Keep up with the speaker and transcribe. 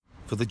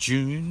for the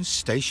June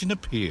Station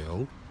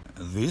Appeal.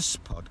 This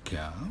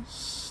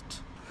podcast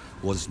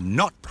was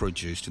not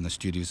produced in the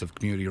studios of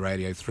Community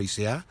Radio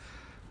 3CR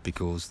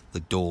because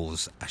the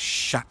doors are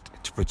shut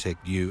to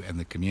protect you and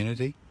the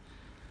community.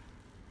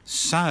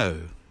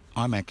 So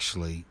I'm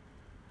actually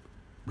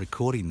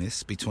recording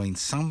this between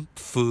some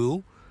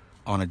fool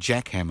on a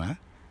jackhammer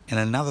and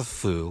another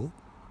fool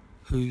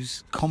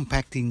who's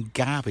compacting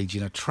garbage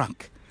in a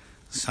truck.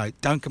 So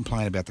don't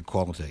complain about the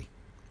quality.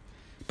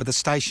 But the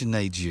station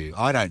needs you.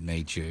 I don't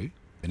need you.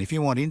 And if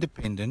you want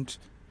independent,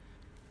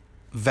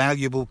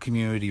 valuable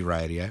community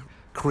radio,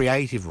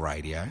 creative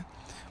radio,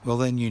 well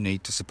then you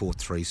need to support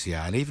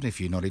 3CR. And even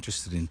if you're not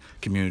interested in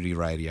community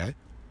radio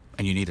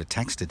and you need a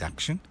tax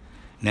deduction,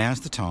 now's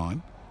the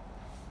time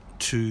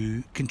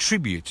to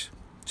contribute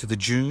to the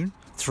June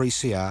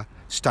 3CR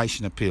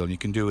Station Appeal. And you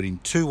can do it in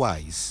two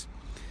ways.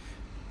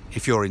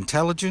 If you're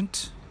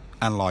intelligent,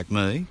 unlike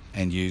me,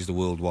 and use the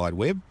World Wide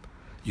Web,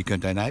 you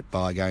can donate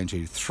by going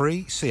to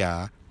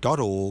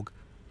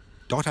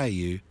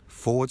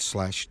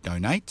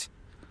 3cr.org.au/donate.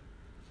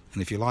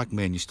 And if you're like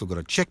me and you've still got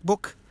a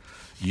checkbook,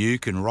 you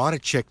can write a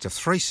cheque to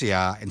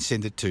 3CR and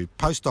send it to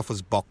Post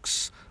Office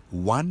Box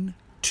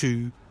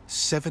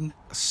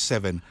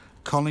 1277,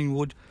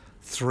 Collingwood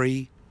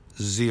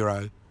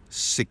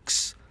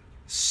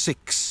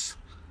 3066,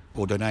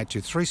 or donate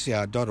to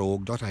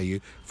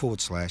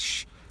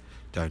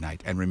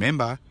 3cr.org.au/donate. And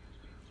remember,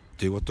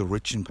 do what the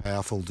rich and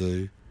powerful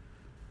do.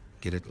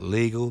 Get a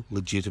legal,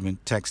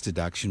 legitimate tax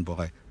deduction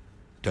by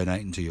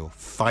donating to your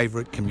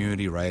favourite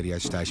community radio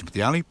station. But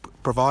the only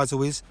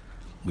proviso is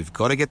we've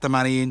got to get the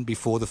money in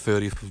before the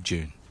 30th of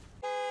June.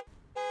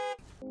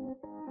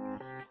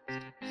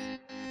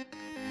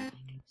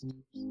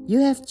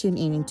 You have tuned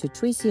in into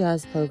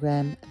 3CR's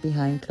program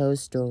Behind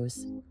Closed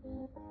Doors.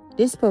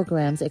 This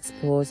program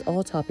explores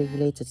all topics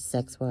related to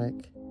sex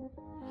work.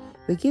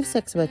 We give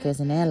sex workers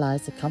and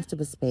allies a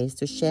comfortable space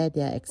to share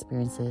their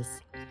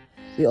experiences.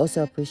 We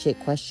also appreciate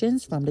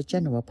questions from the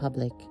general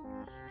public.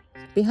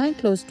 Behind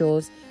Closed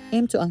Doors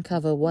aim to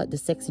uncover what the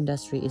sex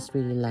industry is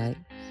really like.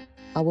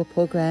 Our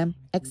program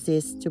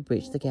exists to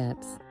bridge the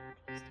gaps.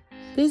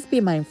 Please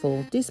be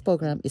mindful, this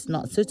program is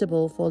not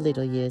suitable for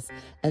little ears,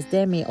 as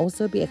there may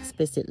also be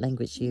explicit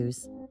language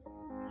use.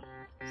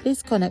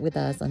 Please connect with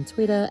us on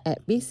Twitter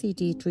at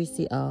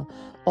BCD3CR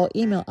or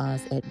email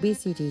us at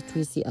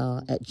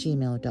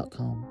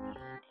bcd3cr@gmail.com.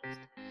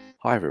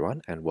 Hi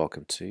everyone, and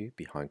welcome to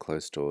Behind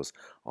Closed Doors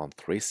on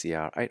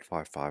 3CR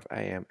 855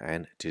 AM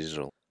and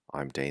digital.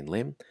 I'm Dean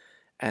Lim,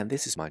 and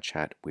this is my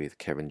chat with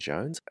Kevin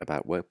Jones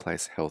about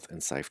workplace health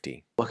and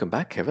safety. Welcome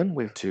back, Kevin.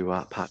 We're to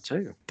part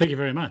two. Thank you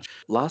very much.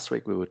 Last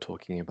week we were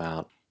talking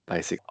about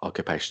basic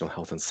occupational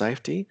health and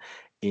safety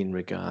in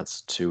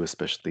regards to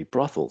especially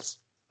brothels.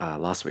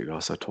 Last week we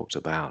also talked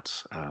about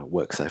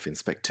WorkSafe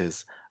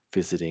inspectors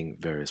visiting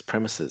various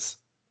premises.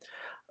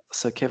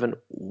 So Kevin,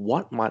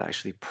 what might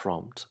actually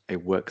prompt a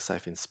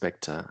WorkSafe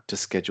inspector to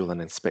schedule an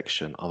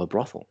inspection of a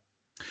brothel?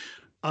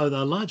 A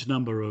large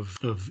number of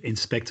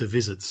inspector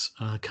visits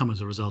come as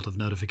a result of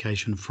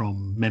notification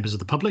from members of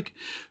the public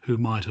who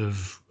might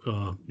have,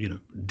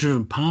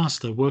 driven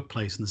past a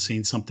workplace and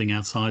seen something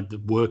outside, the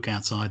work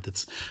outside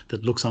that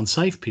looks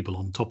unsafe, people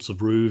on tops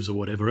of roofs or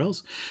whatever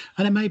else.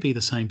 And it may be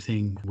the same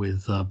thing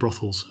with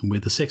brothels and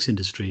with the sex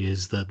industry,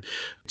 is that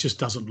it just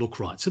doesn't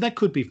look right. So that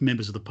could be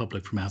members of the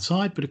public from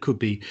outside, but it could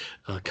be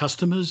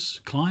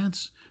customers,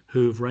 clients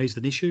who've raised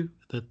an issue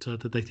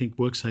that they think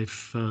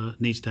WorkSafe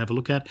needs to have a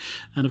look at.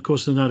 And of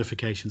course, the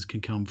notifications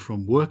can come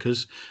from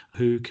workers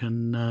who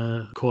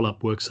can call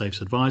up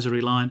WorkSafe's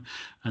advisory line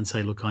and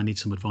say, look, I need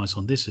some advice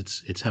on this.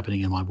 It's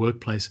happening in my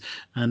workplace.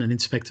 And an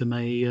inspector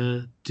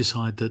may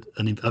decide that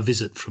a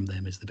visit from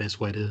them is the best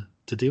way to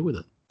deal with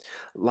it.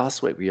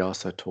 Last week, we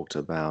also talked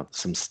about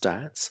some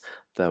stats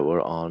that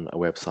were on a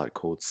website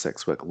called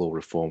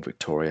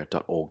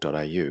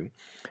sexworklawreformvictoria.org.au.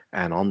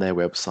 And on their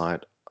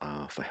website,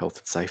 for health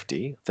and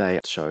safety, they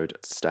showed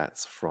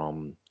stats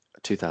from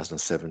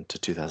 2007 to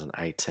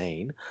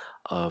 2018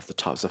 of the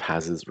types of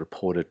hazards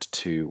reported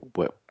to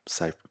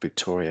WorkSafe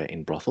Victoria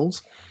in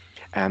brothels.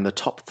 And the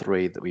top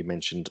three that we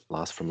mentioned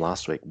from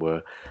last week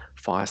were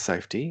fire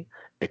safety,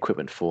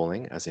 equipment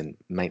falling, as in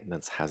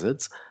maintenance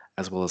hazards,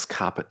 as well as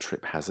carpet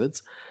trip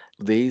hazards.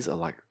 These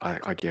are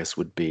I guess,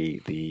 would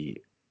be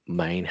the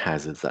main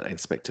hazards that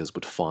inspectors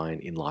would find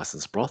in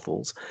licensed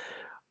brothels.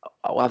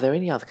 Are there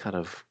any other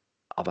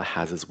other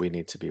hazards we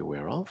need to be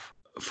aware of?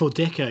 For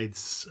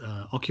decades,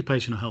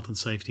 occupational health and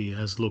safety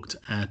has looked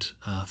at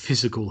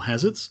physical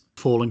hazards,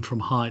 falling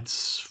from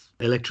heights,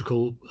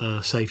 electrical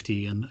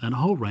safety, and a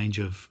whole range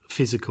of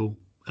physical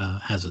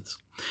hazards.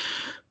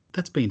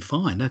 That's been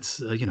fine.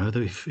 That's,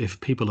 if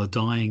people are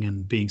dying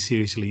and being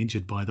seriously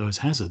injured by those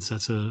hazards,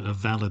 that's a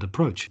valid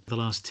approach. The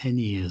last 10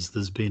 years,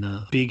 there's been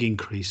a big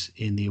increase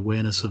in the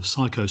awareness of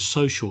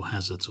psychosocial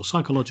hazards or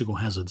psychological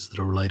hazards that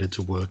are related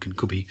to work and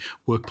could be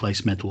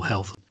workplace mental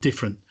health,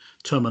 different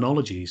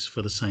terminologies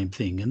for the same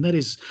thing. And that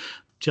is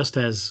just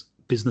as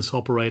business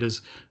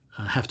operators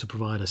have to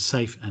provide a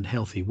safe and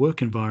healthy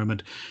work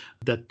environment.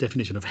 That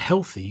definition of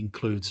healthy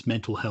includes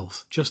mental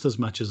health just as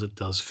much as it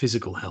does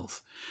physical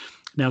health.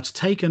 Now, it's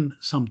taken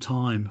some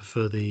time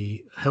for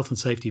the health and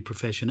safety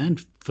profession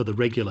and for the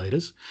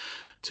regulators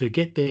to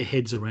get their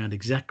heads around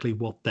exactly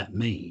what that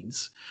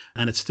means.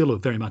 And it's still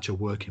very much a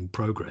work in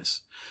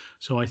progress.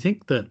 So I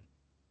think that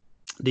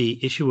the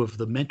issue of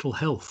the mental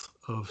health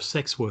of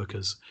sex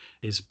workers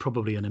is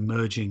probably an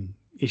emerging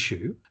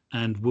issue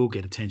and will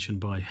get attention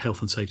by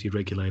health and safety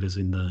regulators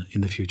in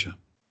the future.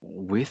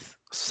 With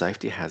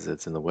safety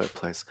hazards in the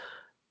workplace,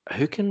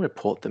 who can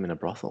report them in a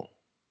brothel?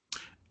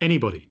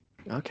 Anybody.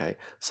 Okay,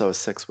 so a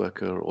sex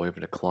worker or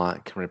even a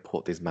client can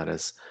report these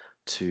matters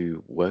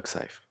to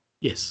WorkSafe.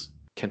 Yes.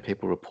 Can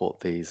people report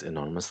these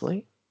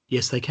anonymously?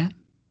 Yes, they can.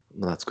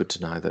 Well, that's good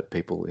to know that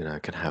people,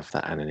 can have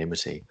that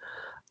anonymity.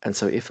 And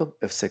so if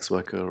a sex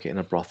worker in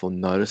a brothel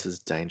notices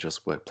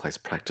dangerous workplace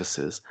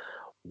practices,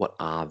 what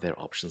are their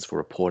options for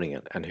reporting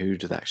it, and who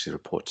do they actually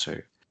report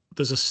to?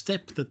 There's a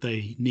step that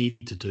they need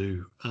to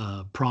do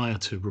prior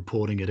to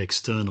reporting it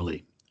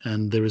externally.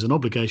 And there is an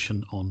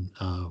obligation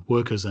on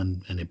workers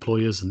and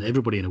employers and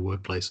everybody in a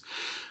workplace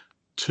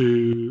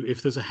to,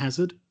 if there's a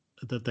hazard,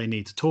 that they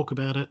need to talk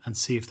about it and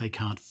see if they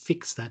can't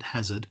fix that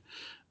hazard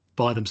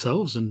by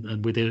themselves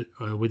and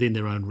within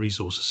their own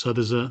resources. So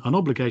there's an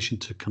obligation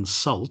to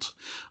consult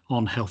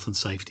on health and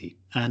safety.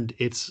 And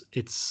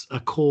it's a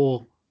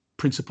core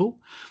principle.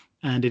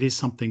 And it is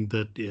something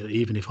that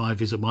even if I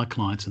visit my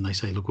clients and they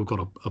say, look, we've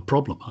got a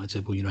problem, I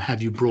said, well,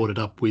 have you brought it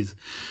up with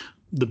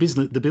the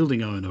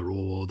building owner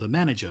or the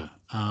manager,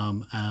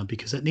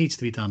 because that needs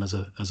to be done as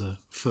a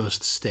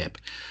first step,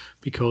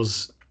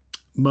 because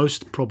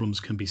most problems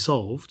can be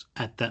solved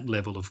at that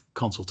level of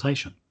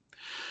consultation.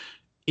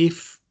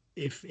 If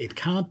it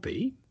can't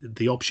be,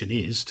 the option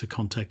is to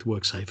contact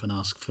WorkSafe and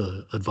ask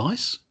for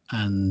advice,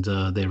 and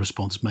their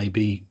response may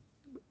be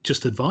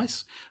just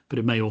advice, but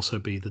it may also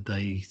be that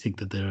they think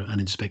that an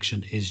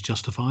inspection is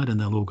justified and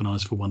they'll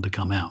organise for one to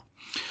come out.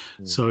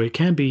 So it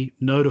can be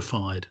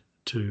notified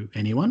to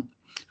anyone,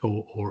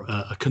 or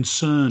a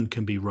concern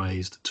can be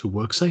raised to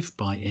WorkSafe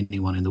by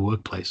anyone in the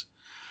workplace.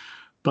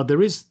 But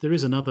there is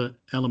another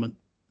element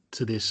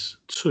to this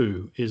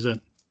too, is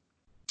that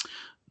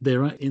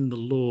there are in the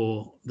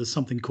law, there's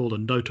something called a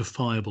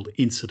notifiable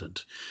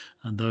incident.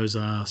 And those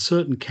are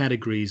certain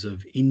categories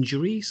of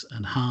injuries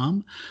and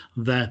harm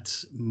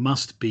that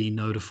must be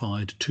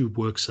notified to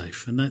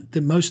WorkSafe. And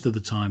that most of the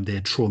time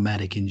they're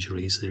traumatic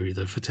injuries. They're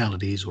either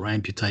fatalities or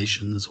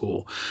amputations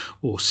or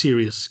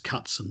serious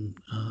cuts and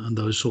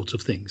those sorts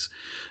of things.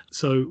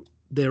 So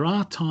there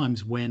are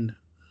times when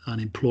an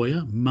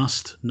employer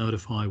must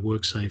notify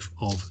WorkSafe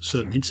of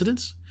certain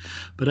incidents.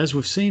 But as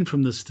we've seen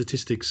from the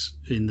statistics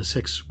in the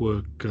sex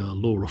work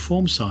law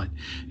reform site,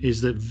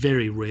 is that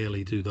very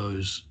rarely do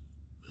those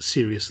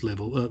serious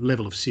level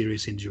of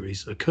serious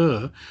injuries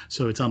occur.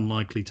 So it's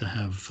unlikely to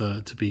have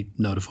to be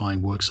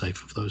notifying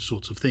WorkSafe of those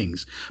sorts of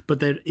things. But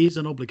there is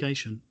an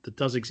obligation that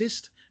does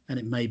exist, and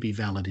it may be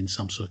valid in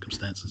some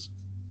circumstances.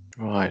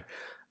 Right.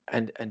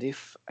 And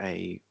if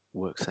a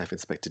WorkSafe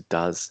inspector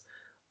does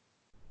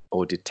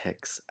or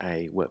detects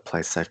a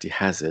workplace safety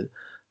hazard,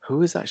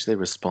 who is actually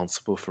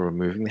responsible for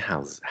removing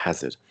the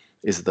hazard?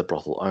 Is it the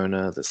brothel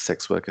owner, the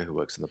sex worker who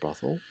works in the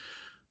brothel?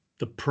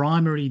 The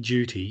primary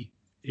duty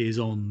is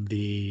on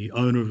the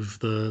owner of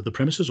the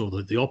premises, or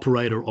the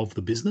operator of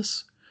the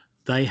business.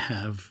 They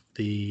have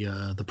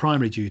the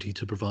primary duty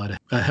to provide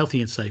a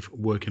healthy and safe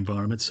work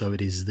environment, so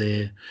it is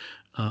their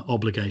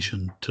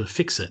obligation to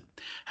fix it.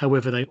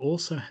 However,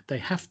 they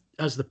have,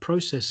 as the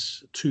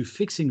process to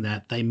fixing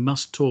that, they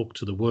must talk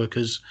to the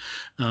workers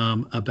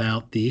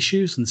about the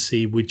issues and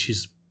see which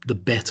is the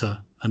better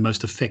and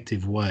most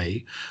effective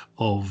way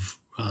of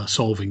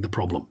solving the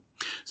problem.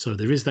 So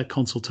there is that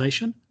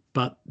consultation,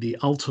 but the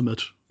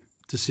ultimate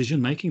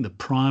decision making, the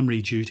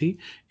primary duty,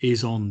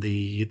 is on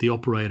the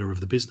operator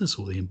of the business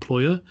or the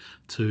employer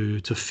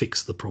to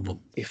fix the problem.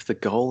 If the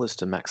goal is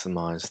to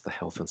maximise the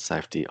health and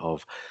safety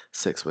of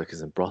sex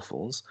workers in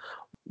brothels,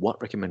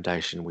 what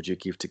recommendation would you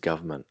give to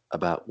government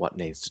about what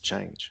needs to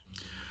change?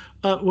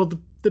 Well,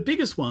 the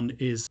biggest one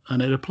is,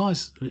 and it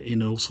applies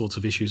in all sorts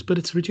of issues, but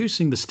it's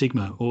reducing the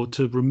stigma, or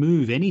to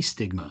remove any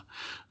stigma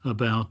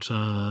about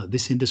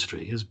this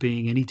industry as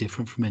being any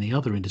different from any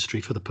other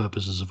industry for the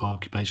purposes of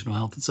occupational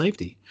health and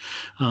safety.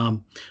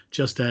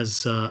 Just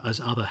as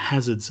other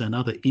hazards and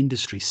other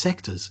industry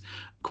sectors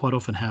quite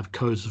often have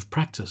codes of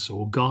practice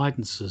or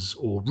guidances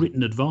or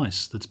written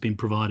advice that's been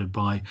provided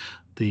by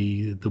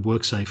the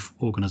WorkSafe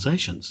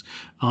organisations.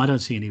 I don't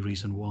see any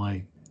reason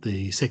why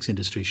the sex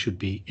industry should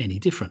be any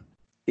different.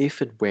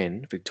 If and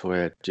when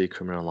Victoria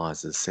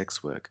decriminalises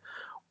sex work,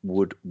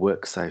 would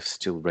WorkSafe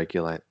still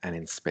regulate and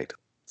inspect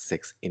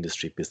sex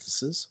industry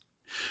businesses?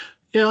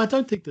 Yeah, I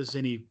don't think there's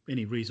any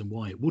reason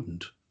why it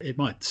wouldn't. It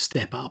might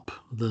step up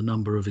the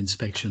number of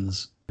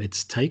inspections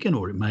it's taken,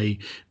 or it may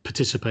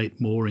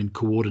participate more in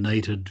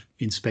coordinated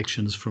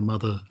inspections from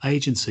other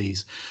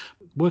agencies.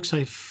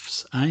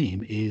 WorkSafe's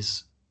aim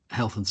is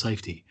health and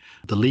safety.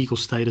 The legal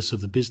status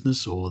of the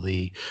business or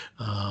the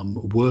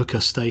worker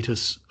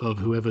status of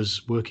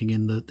whoever's working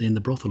in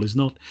the brothel is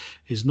not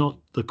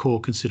the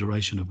core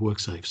consideration of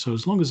WorkSafe. So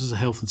as long as there's a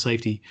health and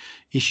safety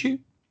issue,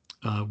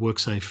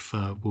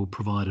 WorkSafe will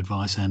provide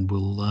advice and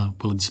will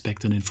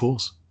inspect and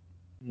enforce.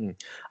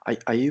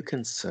 Are you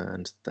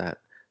concerned that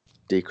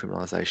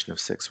decriminalisation of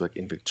sex work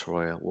in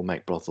Victoria will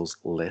make brothels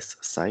less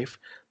safe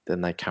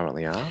than they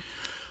currently are?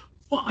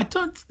 Well, I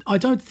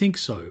don't think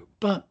so.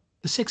 But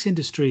the sex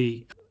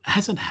industry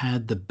hasn't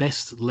had the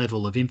best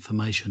level of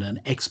information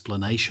and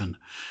explanation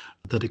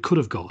that it could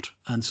have got,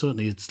 and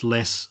certainly it's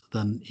less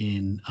than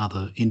in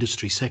other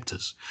industry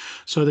sectors.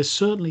 So there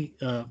certainly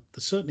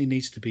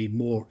needs to be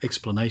more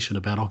explanation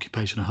about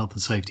occupational health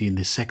and safety in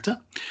this sector,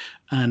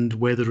 and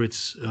whether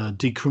it's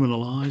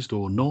decriminalised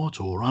or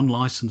not, or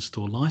unlicensed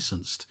or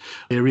licensed,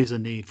 there is a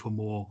need for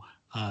more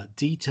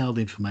detailed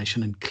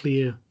information and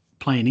clear,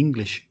 plain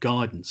English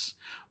guidance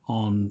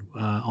on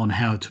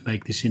how to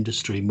make this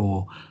industry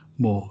more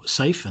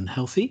safe and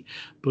healthy,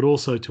 but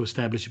also to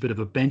establish a bit of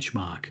a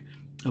benchmark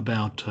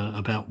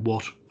about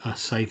what a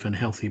safe and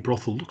healthy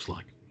brothel looks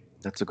like.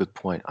 That's a good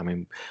point. I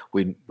mean,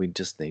 we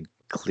just need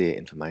clear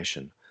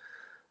information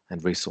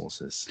and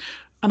resources.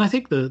 And I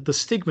think the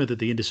stigma that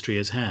the industry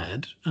has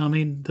had, I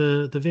mean,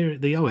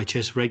 the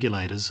OHS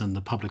regulators and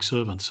the public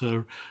servants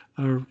are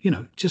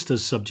just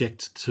as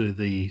subject to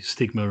the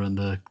stigma and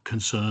the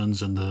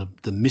concerns and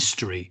the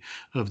mystery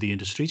of the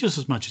industry just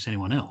as much as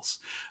anyone else.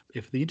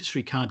 If the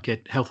industry can't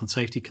get health and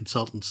safety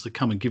consultants to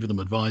come and give them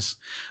advice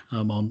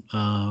on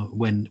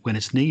when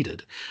it's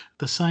needed,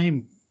 the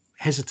same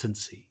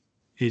hesitancy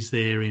is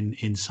there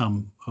in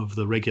some of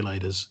the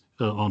regulators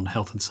on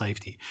health and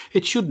safety.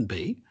 It shouldn't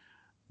be.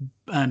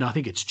 And I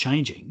think it's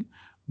changing,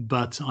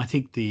 but I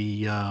think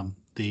the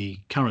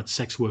current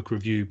sex work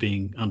review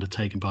being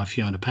undertaken by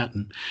Fiona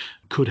Patten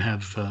could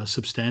have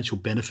substantial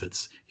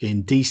benefits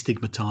in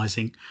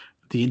destigmatising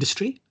the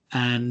industry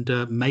and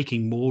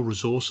making more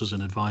resources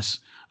and advice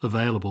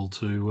available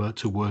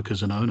to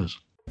workers and owners.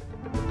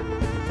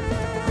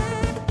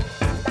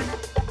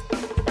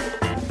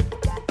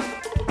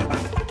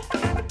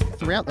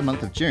 Throughout the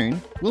month of June,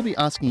 we'll be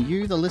asking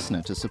you, the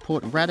listener, to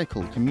support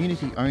radical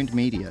community-owned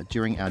media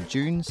during our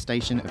June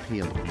Station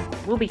Appeal.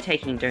 We'll be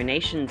taking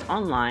donations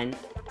online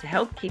to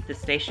help keep the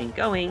station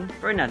going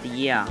for another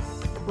year.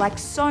 Like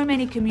so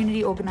many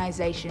community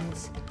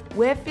organisations,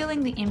 we're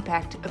feeling the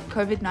impact of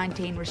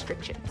COVID-19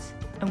 restrictions,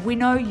 and we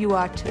know you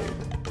are too.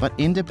 But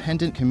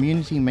independent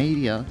community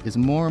media is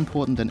more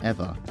important than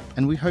ever,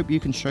 and we hope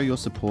you can show your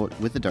support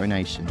with a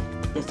donation.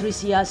 The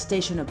 3CR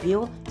Station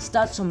Appeal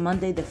starts on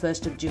Monday the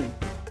 1st of June.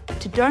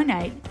 To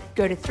donate,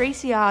 go to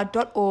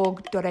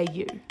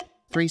 3cr.org.au.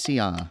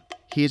 3CR,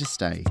 here to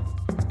stay.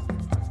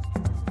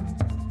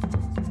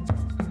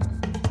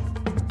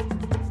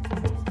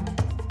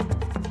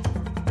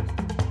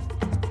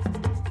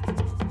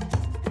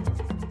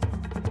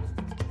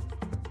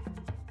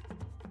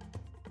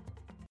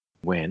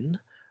 When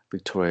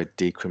Victoria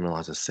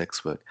decriminalises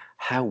sex work,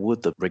 how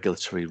would the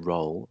regulatory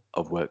role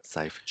of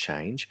WorkSafe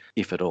change,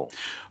 if at all?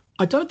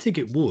 I don't think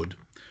it would,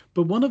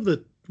 but one of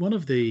the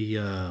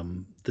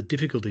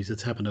difficulties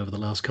that's happened over the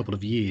last couple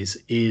of years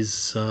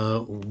is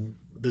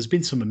there's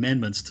been some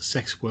amendments to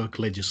sex work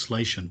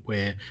legislation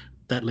where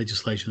that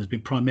legislation has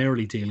been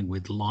primarily dealing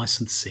with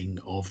licensing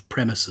of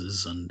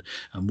premises and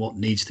what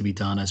needs to be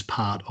done as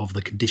part of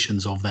the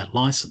conditions of that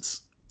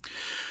license.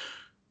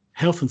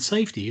 Health and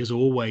safety has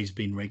always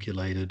been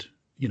regulated,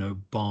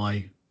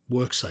 by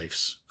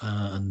WorkSafes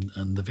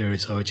and the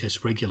various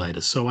OHS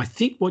regulators. So I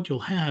think what you'll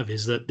have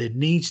is that there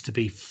needs to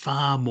be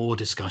far more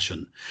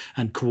discussion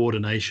and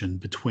coordination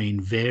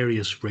between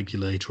various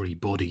regulatory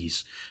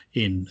bodies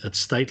at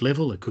state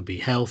level. It could be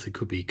health, it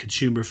could be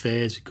consumer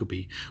affairs, it could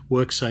be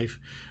WorkSafe,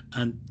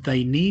 and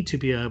they need to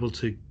be able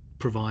to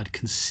provide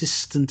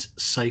consistent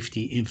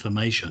safety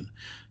information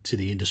to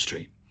the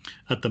industry.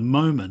 At the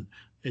moment,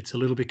 it's a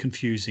little bit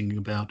confusing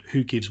about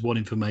who gives what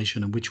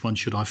information and which one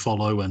should I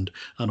follow and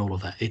all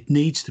of that. It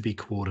needs to be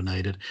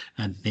coordinated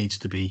and it needs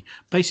to be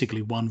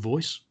basically one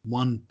voice,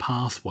 one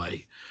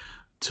pathway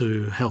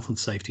to health and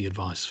safety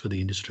advice for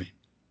the industry.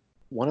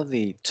 One of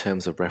the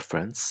terms of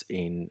reference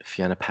in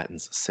Fiona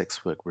Patten's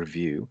sex work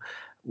review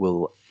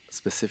will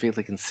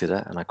specifically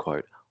consider, and I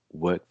quote,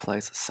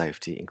 workplace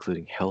safety,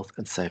 including health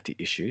and safety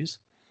issues,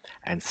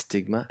 and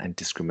stigma and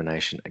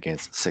discrimination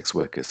against sex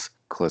workers,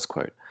 close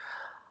quote.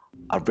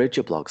 I've read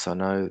your blog, so I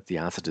know the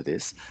answer to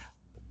this.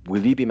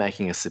 Will you be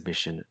making a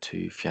submission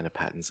to Fiona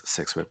Patten's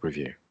sex work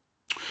review?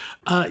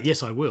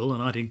 Yes, I will,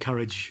 and I'd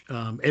encourage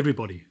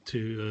everybody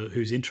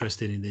who's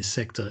interested in this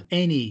sector.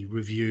 Any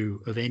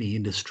review of any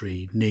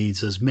industry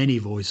needs as many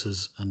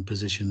voices and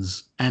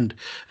positions and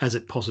as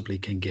it possibly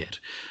can get.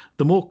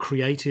 The more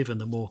creative and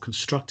the more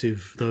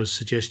constructive those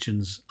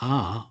suggestions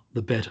are,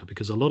 the better,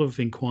 because a lot of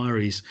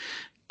inquiries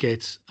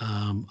get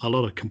a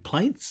lot of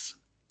complaints,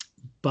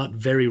 but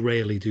very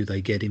rarely do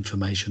they get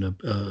information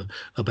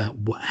about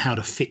how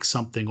to fix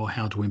something or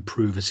how to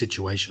improve a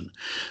situation.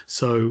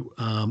 So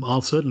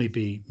I'll certainly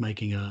be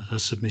making a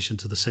submission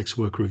to the Sex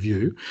Work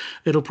Review.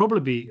 It'll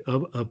probably be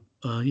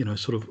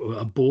sort of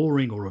a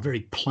boring or a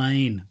very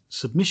plain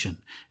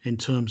submission in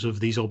terms of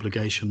these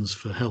obligations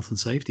for health and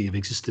safety have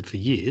existed for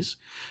years.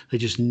 They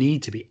just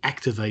need to be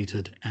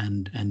activated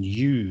and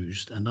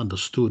used and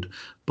understood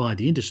by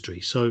the industry.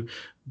 So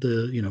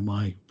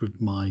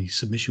my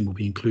submission will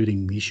be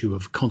including the issue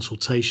of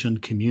consultation,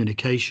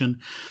 communication,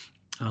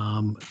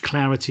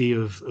 clarity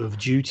of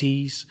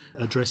duties,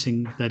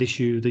 addressing that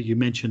issue that you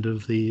mentioned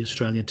of the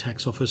Australian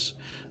Tax Office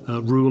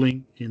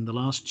ruling in the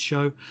last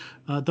show.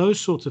 Those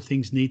sorts of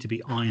things need to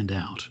be ironed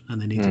out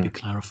and they need to be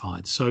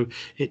clarified. So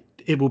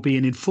it will be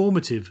an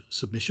informative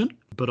submission,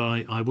 but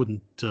I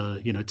wouldn't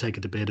take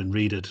it to bed and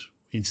read it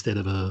instead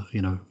of a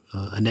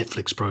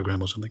Netflix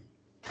program or something.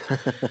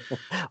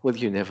 Well,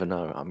 you never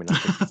know. I mean, I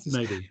think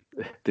Maybe.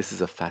 this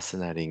is a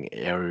fascinating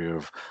area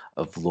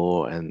of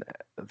law and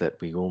that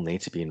we all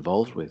need to be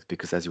involved with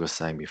because, as you were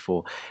saying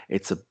before,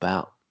 it's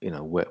about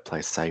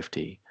workplace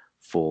safety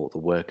for the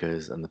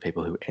workers and the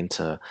people who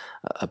enter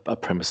a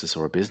premises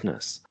or a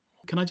business.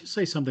 Can I just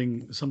say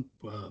something,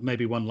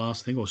 maybe one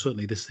last thing, or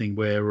certainly this thing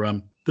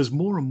where there's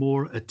more and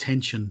more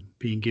attention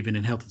being given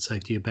in health and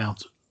safety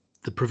about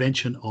the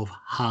prevention of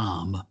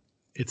harm.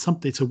 It's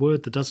a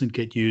word that doesn't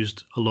get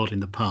used a lot in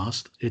the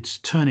past. It's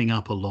turning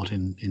up a lot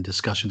in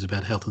discussions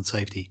about health and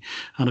safety.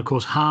 And of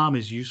course, harm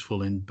is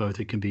useful in both.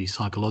 It can be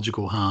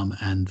psychological harm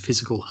and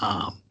physical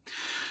harm.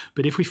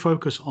 But if we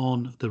focus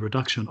on the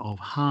reduction of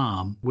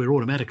harm, we're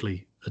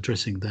automatically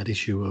addressing that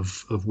issue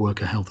of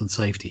worker health and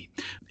safety.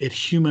 It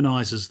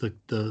humanizes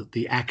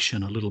the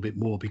action a little bit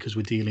more because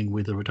we're dealing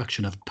with a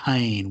reduction of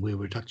pain.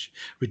 We're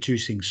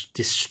reducing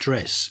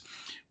distress.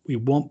 We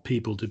want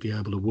people to be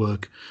able to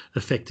work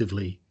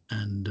effectively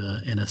and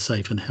in a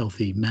safe and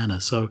healthy manner.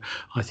 So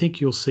I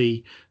think you'll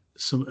see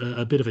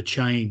a bit of a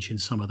change in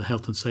some of the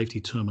health and safety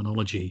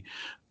terminology.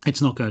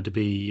 It's not going to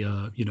be,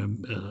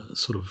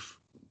 sort of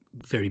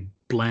very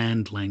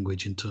bland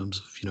language in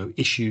terms of,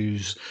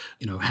 issues,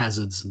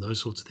 hazards and those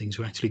sorts of things.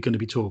 We're actually going to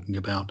be talking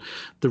about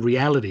the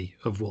reality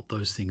of what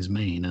those things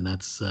mean. And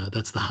that's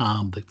the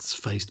harm that's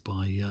faced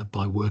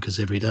by workers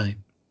every day.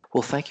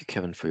 Well, thank you,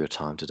 Kevin, for your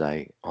time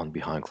today on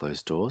Behind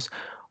Closed Doors.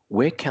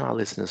 Where can our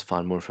listeners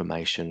find more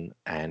information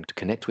and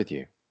connect with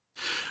you?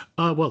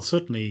 Well,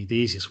 certainly the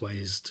easiest way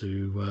is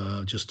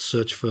to just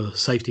search for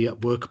Safety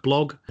at Work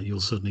blog.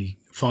 You'll certainly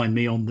find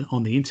me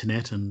on the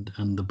internet and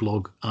the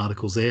blog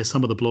articles there.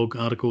 Some of the blog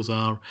articles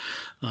are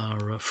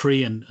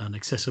free and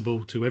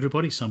accessible to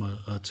everybody. Some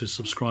are to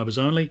subscribers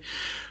only.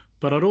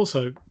 But I'd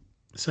also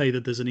say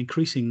that there's an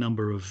increasing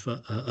number of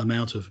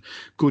amount of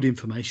good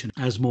information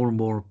as more and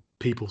more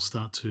people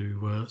start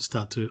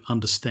to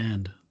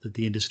understand that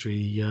the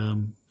industry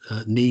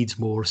needs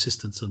more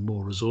assistance and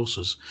more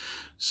resources.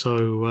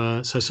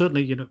 So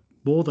certainly,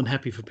 more than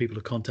happy for people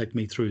to contact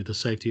me through the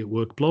Safety at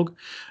Work blog.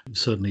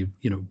 Certainly,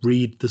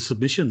 read the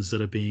submissions that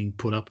are being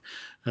put up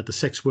at the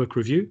Sex Work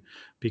Review,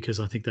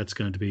 because I think that's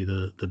going to be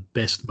the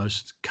best,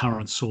 most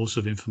current source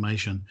of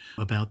information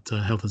about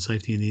health and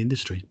safety in the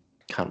industry.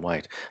 Can't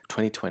wait.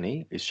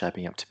 2020 is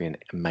shaping up to be an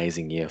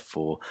amazing year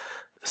for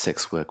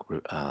sex work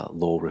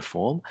law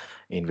reform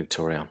in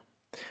Victoria.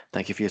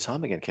 Thank you for your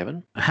time again,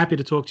 Kevin. Happy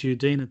to talk to you,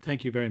 Dean, and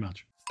thank you very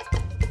much.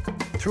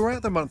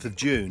 Throughout the month of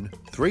June,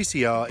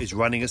 3CR is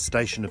running a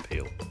station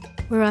appeal.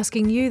 We're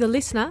asking you, the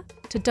listener,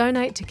 to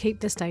donate to keep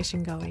the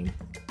station going.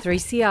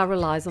 3CR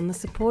relies on the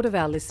support of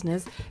our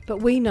listeners,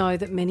 but we know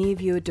that many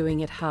of you are doing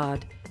it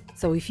hard.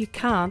 So if you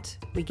can't,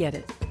 we get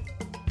it.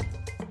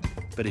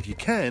 But if you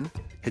can,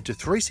 head to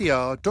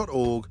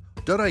 3cr.org.au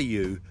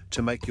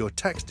to make your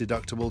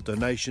tax-deductible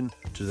donation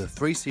to the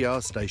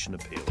 3CR Station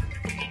Appeal.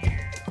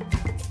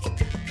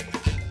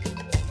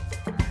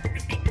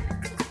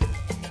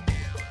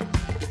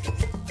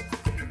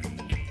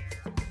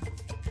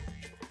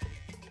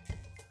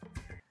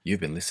 You've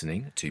been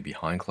listening to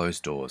Behind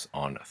Closed Doors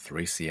on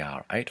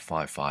 3CR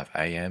 855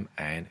 AM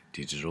and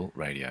digital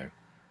radio.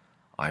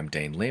 I'm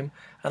Dean Lim,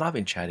 and I've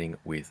been chatting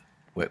with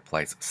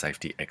workplace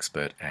safety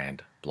expert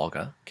and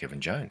blogger Kevin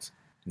Jones.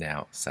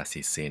 Now,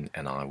 Sassy Sin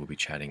and I will be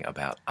chatting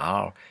about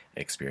our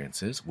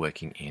experiences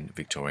working in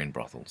Victorian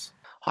brothels.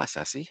 Hi,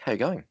 Sassy. How you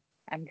going?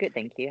 I'm good,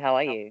 thank you. How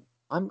are you?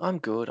 I'm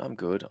good. I'm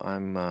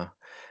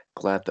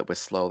glad that we're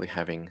slowly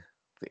having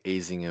the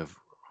easing of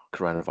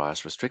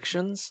coronavirus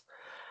restrictions.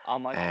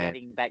 Almost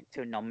getting back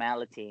to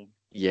normality.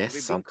 Yes.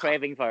 We've been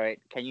craving for it.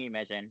 Can you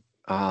imagine?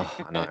 Oh,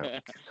 I know.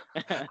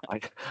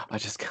 I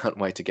just can't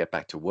wait to get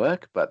back to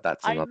work, but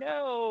that's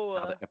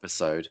another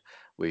episode.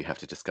 We have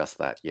to discuss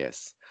that,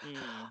 yes.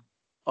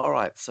 All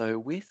right, so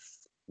with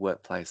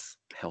workplace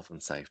health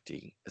and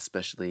safety,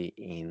 especially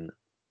in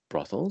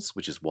brothels,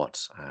 which is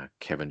what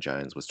Kevin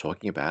Jones was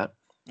talking about,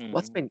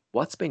 what's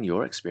been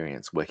your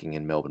experience working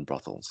in Melbourne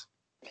brothels?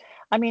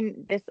 I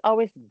mean, there's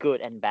always good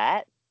and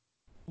bad.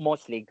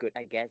 Mostly good,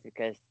 I guess,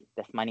 because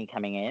there's money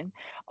coming in.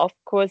 Of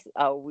course,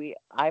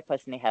 I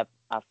personally have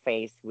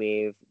faced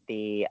with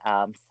the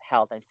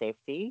health and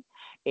safety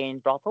in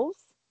brothels,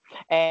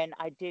 and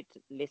I did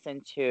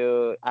listen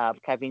to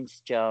Kevin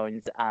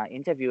Jones'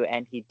 interview,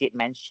 and he did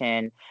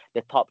mention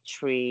the top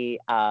three.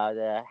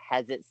 The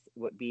hazards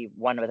would be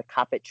one of the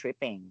carpet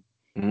tripping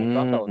in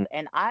brothels,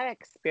 and I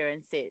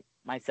experienced it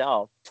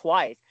myself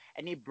twice,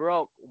 and it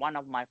broke one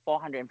of my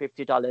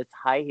 $450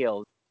 high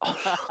heels.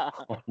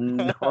 Oh,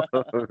 no.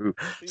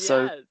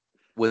 So Yes,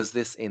 was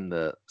this in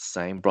the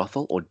same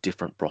brothel or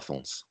different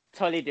brothels?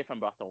 totally different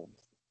brothels.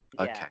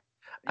 Yeah, Okay.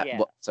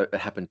 yeah. So it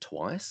happened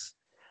twice?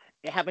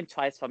 It happened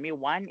twice for me.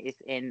 One is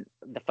in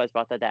the first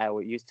brothel that I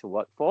used to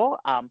work for,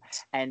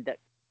 and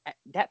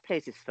that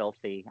place is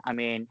filthy. I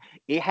mean,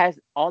 it has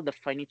all the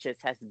furniture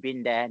has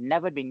been there,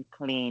 never been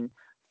cleaned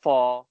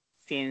for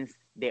since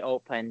they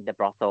opened the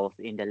brothels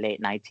in the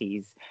late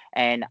 90s,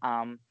 and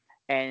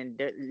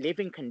the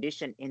living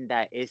condition in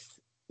that is,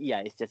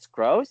 yeah, it's just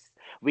gross.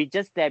 We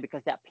just there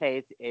because that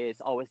place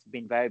is always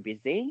been very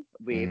busy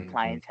with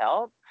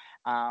clientele.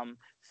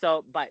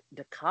 So but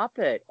the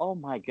carpet, oh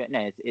my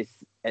goodness,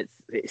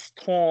 it's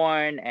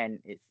torn, and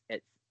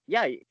it's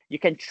yeah, you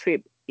can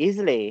trip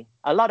easily.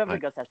 A lot of the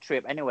Right. girls have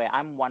tripped anyway.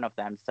 I'm one of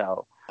them.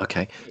 So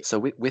Okay. So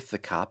with the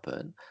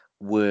carpet,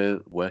 were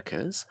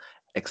workers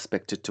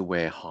expected to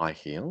wear high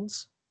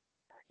heels?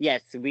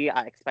 yes, we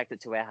are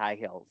expected to wear high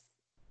heels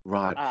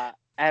Right.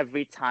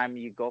 every time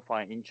you go for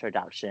an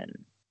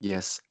introduction.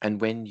 Yes. And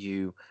when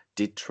you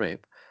did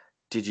trip,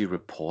 did you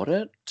report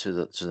it to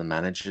the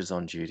managers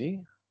on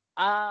duty?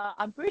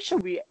 I'm pretty sure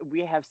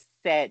we have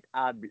said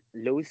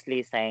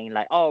loosely saying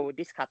like, oh,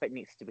 this carpet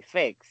needs to be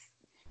fixed,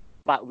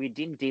 but we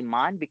didn't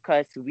demand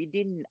because we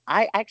didn't.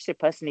 I actually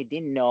personally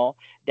didn't know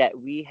that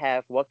we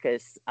have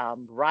workers'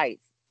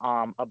 rights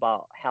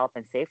about health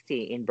and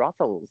safety in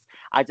brothels.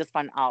 I just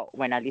found out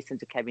when I listened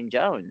to Kevin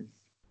Jones.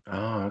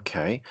 Oh,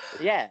 okay.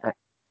 Yeah.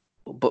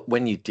 But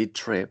when you did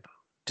trip,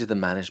 did the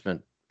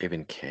management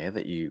even care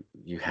that you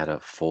had a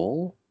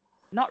fall?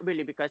 Not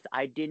really, because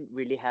I didn't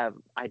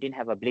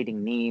have a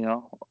bleeding knee,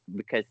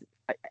 because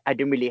I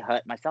didn't really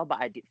hurt myself,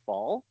 but I did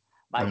fall,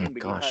 but I Oh my didn't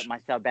really hurt gosh.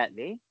 myself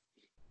badly.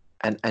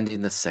 And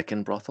in the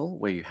second brothel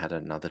where you had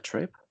another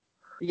trip?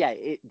 Yeah,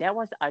 that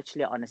was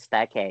actually on a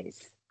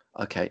staircase.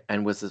 Okay.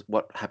 And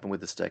what happened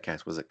with the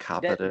staircase? Was it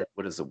carpeted?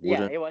 What is it,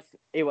 Yeah, wooden?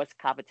 it was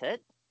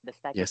carpeted. The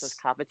staircase was Yes.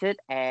 carpeted,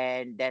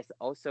 and there's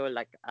also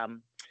like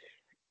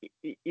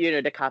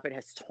the carpet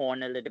has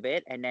torn a little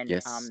bit, and then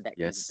Yes.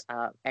 Yes.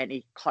 and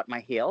it caught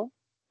my heel,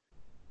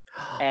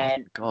 Oh my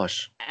and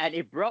gosh.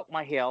 it broke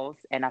my heels,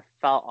 and I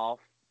fell off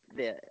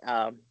the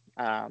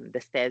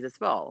stairs as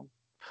well.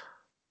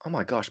 Oh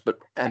my gosh. But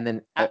and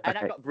then And I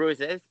okay. got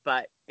bruises,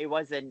 but it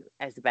wasn't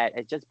as bad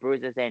as just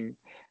bruises, and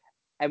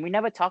we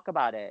never talk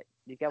about it.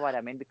 You get what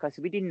I mean? Because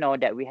we didn't know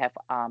that we have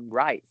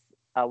rights,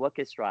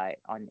 workers' right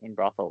in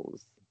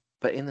brothels.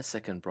 But in the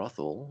second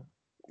brothel,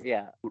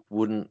 Yeah.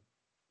 wouldn't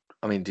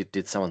I mean,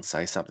 did someone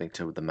say something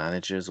to the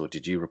managers, or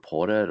did you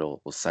report it, or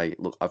say,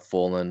 look, I've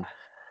fallen,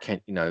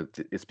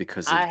 it's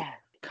because of the I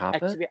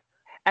carpet?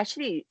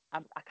 actually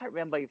I can't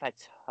remember if I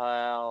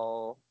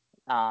tell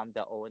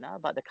the owner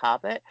about the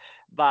carpet,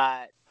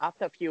 but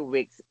after a few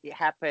weeks it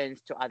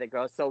happens to other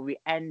girls, so we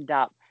end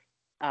up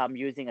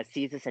using a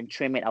scissors and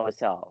trim it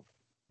ourselves.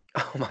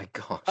 Oh my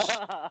gosh.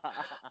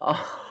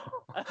 Oh.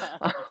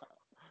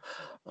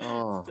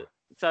 Oh,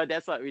 So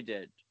that's what we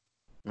did.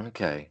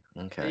 okay.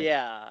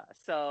 Yeah.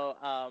 So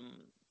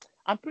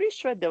I'm pretty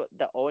sure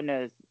the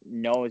owners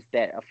knows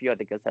that a few of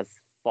the girls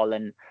has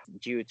fallen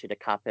due to the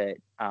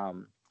carpet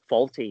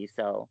faulty.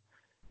 So,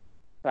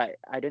 but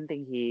I don't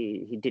think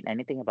he did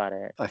anything about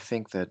it. I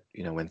think that,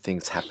 when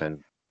things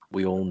happen,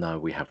 we all know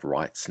we have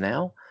rights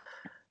now.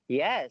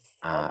 Yes.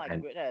 Oh my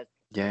And goodness.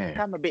 yeah. It's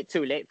come a bit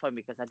too late for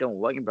me because I don't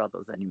work in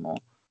brothels anymore.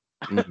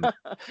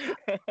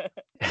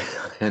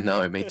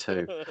 No, me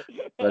too.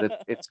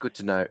 But it's good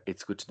to know.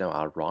 It's good to know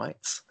our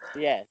rights,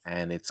 Yes.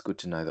 and it's good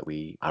to know that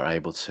we are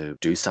able to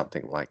do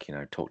something like,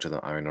 talk to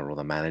the owner or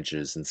the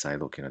managers and say,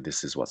 look,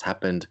 this is what's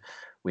happened.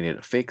 We need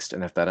it fixed,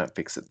 and if they don't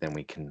fix it, then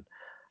we can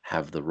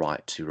have the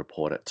right to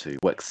report it to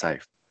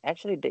WorkSafe.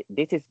 Actually,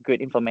 this is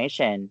good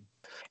information.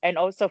 And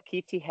also,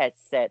 Kitty had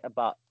said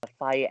about the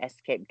fire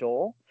escape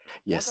door.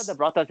 Yes. Most of the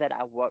brothels that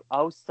I work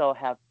also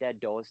have their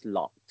doors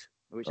locked,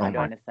 which Oh I don't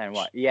my understand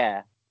why.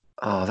 Yeah.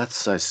 Oh, that's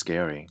so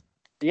scary.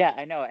 Yeah,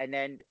 I know. And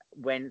then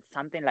when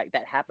something like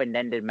that happened,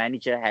 then the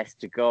manager has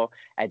to go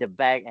at the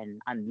back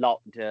and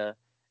unlock the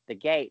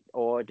gate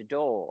or the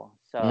door.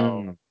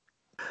 So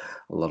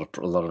A lot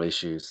of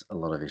issues. A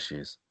lot of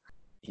issues.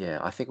 Yeah,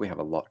 I think we have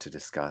a lot to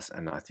discuss,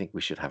 and I think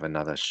we should have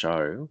another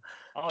show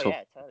oh talk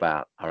yeah, totally.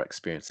 about our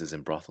experiences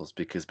in brothels,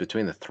 because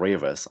between the three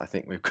of us, I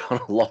think we've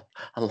got a lot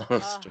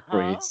of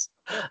stories.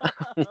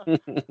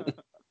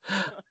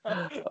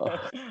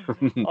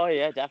 Oh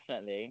yeah,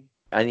 definitely.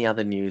 Any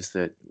other news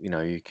that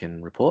you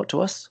can report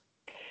to us?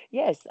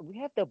 Yes, we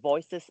have the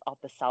Voices of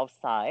the South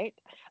Side.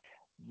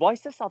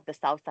 Voices of the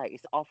South Side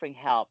is offering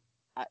help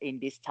in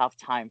this tough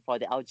time for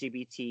the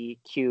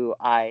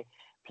LGBTQI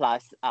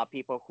plus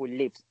people who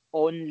live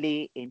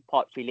only in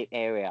Port Phillip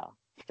area,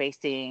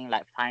 facing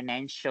like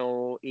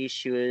financial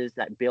issues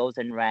like bills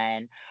and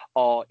rent,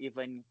 or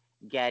even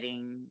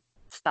getting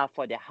stuff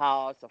for their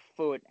house or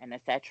food and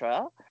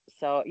etc.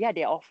 So yeah,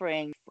 they're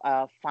offering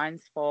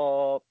funds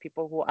for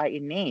people who are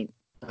in need.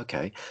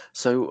 Okay,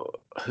 so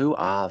who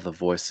are the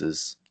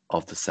voices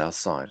of the South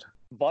Side?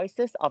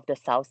 Voices of the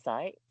South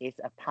Side is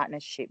a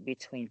partnership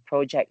between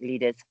project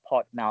leaders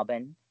Port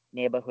Melbourne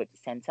Neighbourhood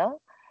Centre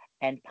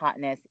and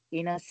partners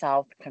Inner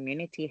South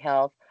Community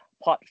Health,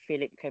 Port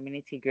Phillip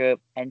Community Group,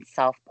 and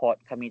Southport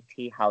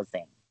Community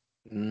Housing.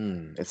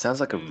 It sounds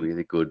like a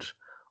really good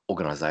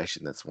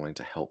organisation that's wanting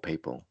to help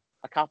people.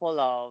 A couple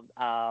of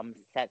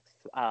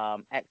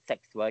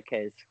ex-sex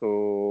workers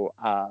who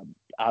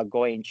are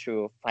going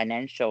through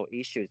financial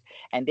issues,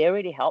 and they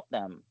already help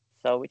them,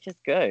 so which is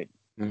good.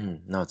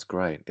 No, it's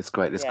great. It's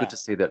great. It's good to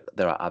see that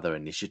there are other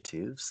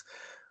initiatives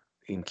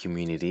in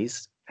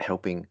communities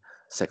helping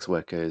sex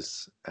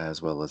workers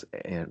as well as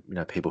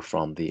people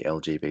from the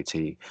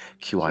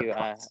LGBTQI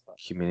plus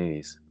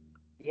communities.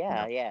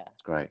 Yeah.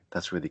 It's great.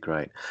 That's really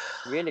great.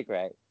 Really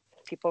great.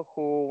 People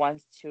who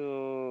want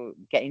to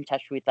get in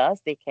touch with us,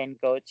 they can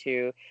go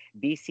to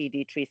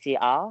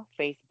BCD3CR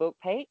Facebook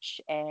page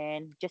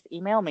and just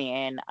email me,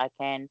 and I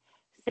can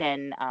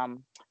send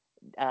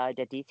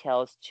the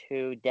details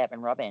to Deb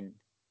and Robin.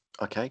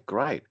 Okay,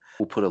 great.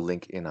 We'll put a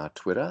link in our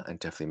Twitter and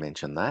definitely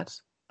mention that.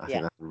 I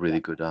think that's a really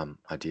good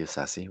idea,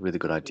 Sassy. Really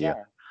good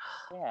idea.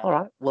 Yeah. All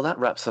right. Well, that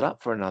wraps it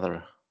up for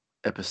another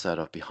episode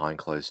of Behind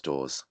Closed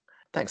Doors.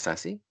 Thanks,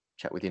 Sassy.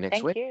 Chat with you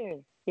next week. Thank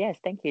you. Yes,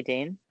 thank you,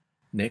 Dean.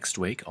 Next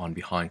week on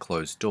Behind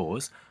Closed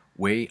Doors,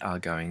 we are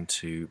going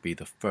to be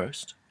the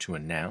first to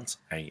announce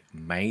a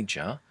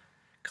major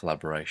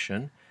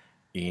collaboration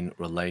in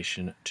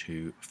relation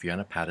to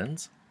Fiona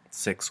Patton's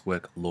Sex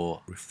Work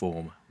Law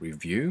Reform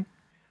Review.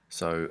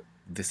 So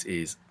this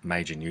is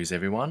major news,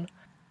 everyone.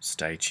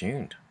 Stay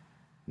tuned.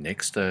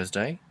 Next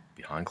Thursday,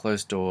 Behind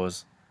Closed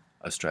Doors,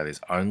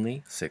 Australia's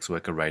only sex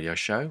worker radio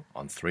show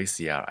on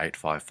 3CR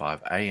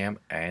 855 AM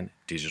and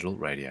digital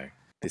radio.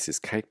 This is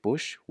Kate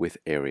Bush with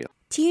Ariel.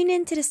 Tune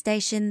in to the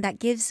station that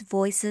gives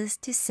voices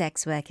to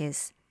sex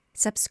workers.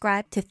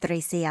 Subscribe to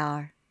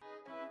 3CR.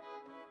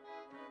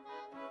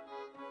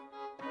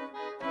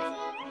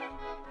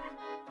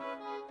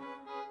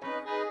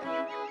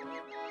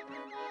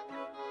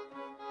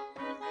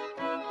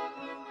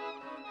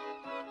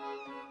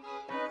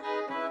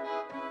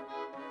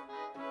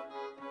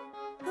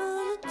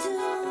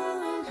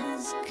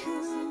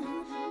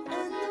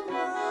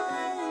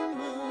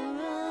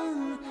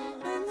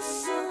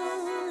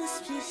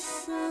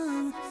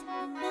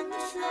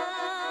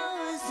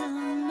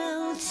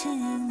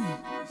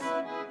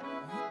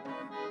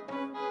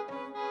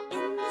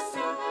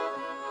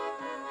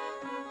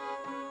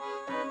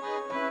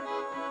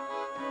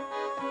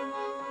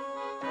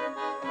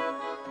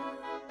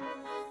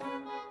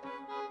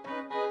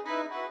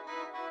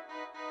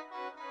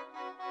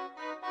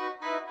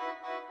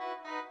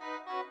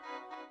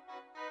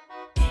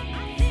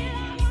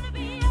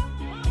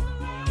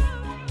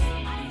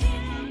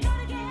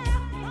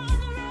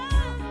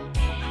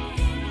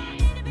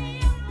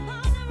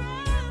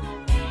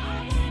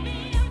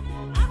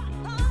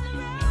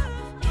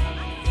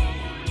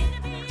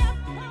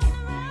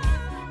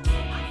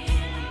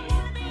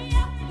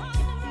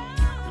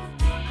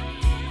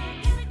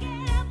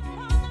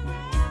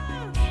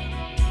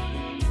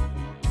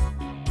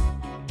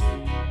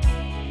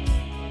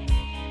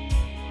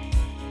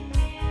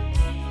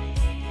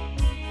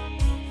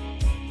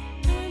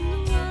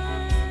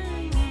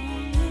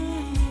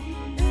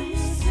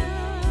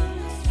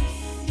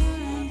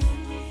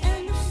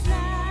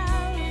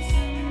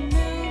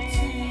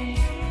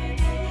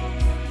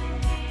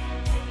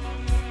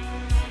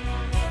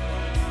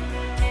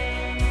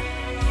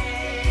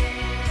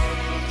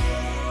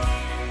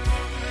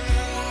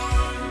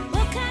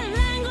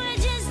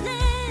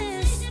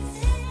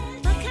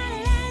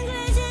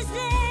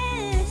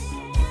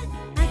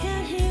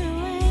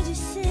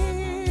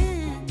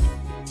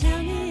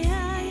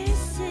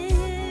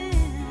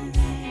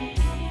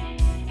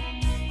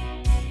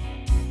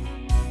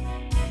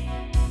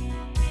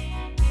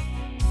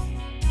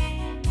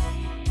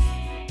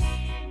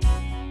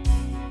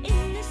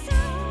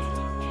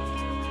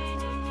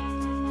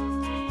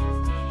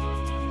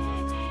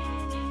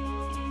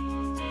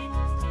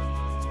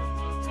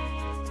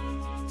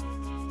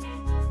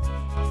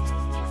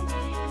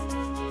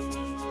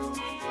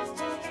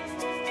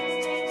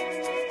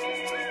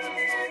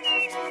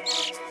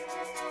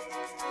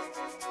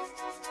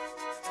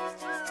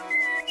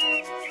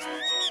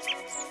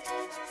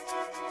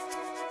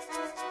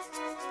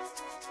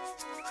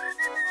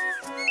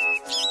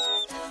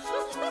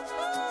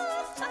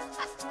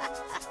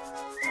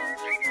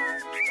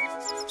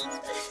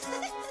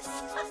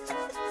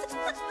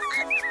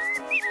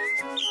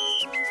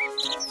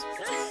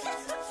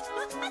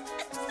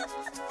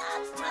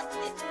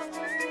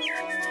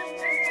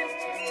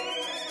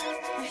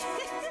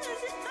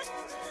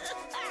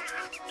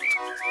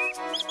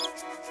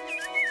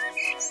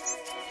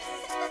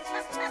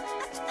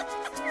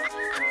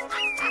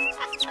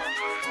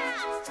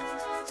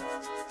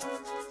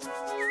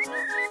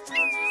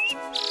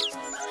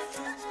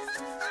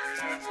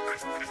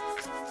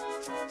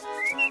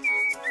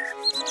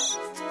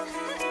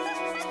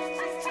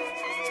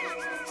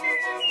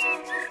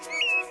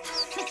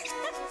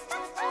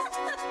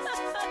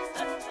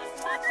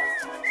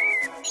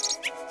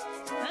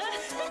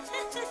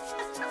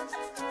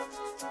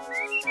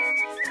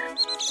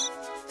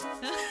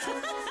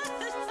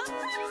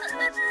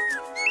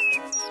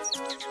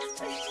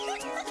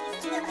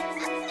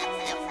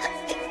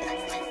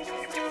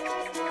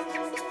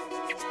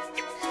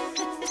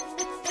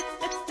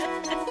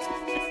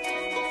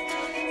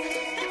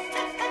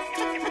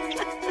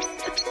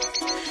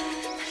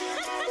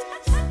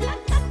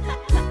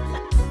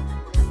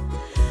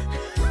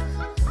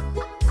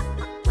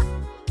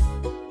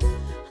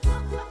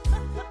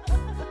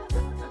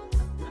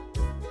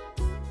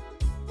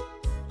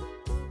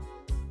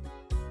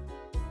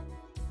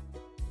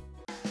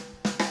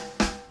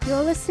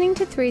 You're listening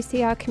to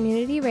 3CR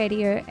Community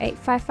Radio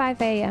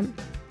 855 AM.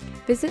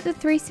 Visit the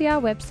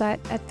 3CR website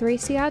at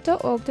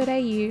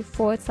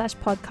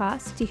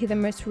 3cr.org.au/podcast to hear the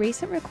most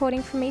recent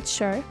recording from each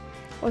show,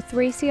 or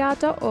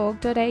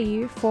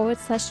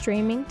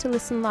 3cr.org.au/streaming to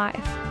listen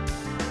live.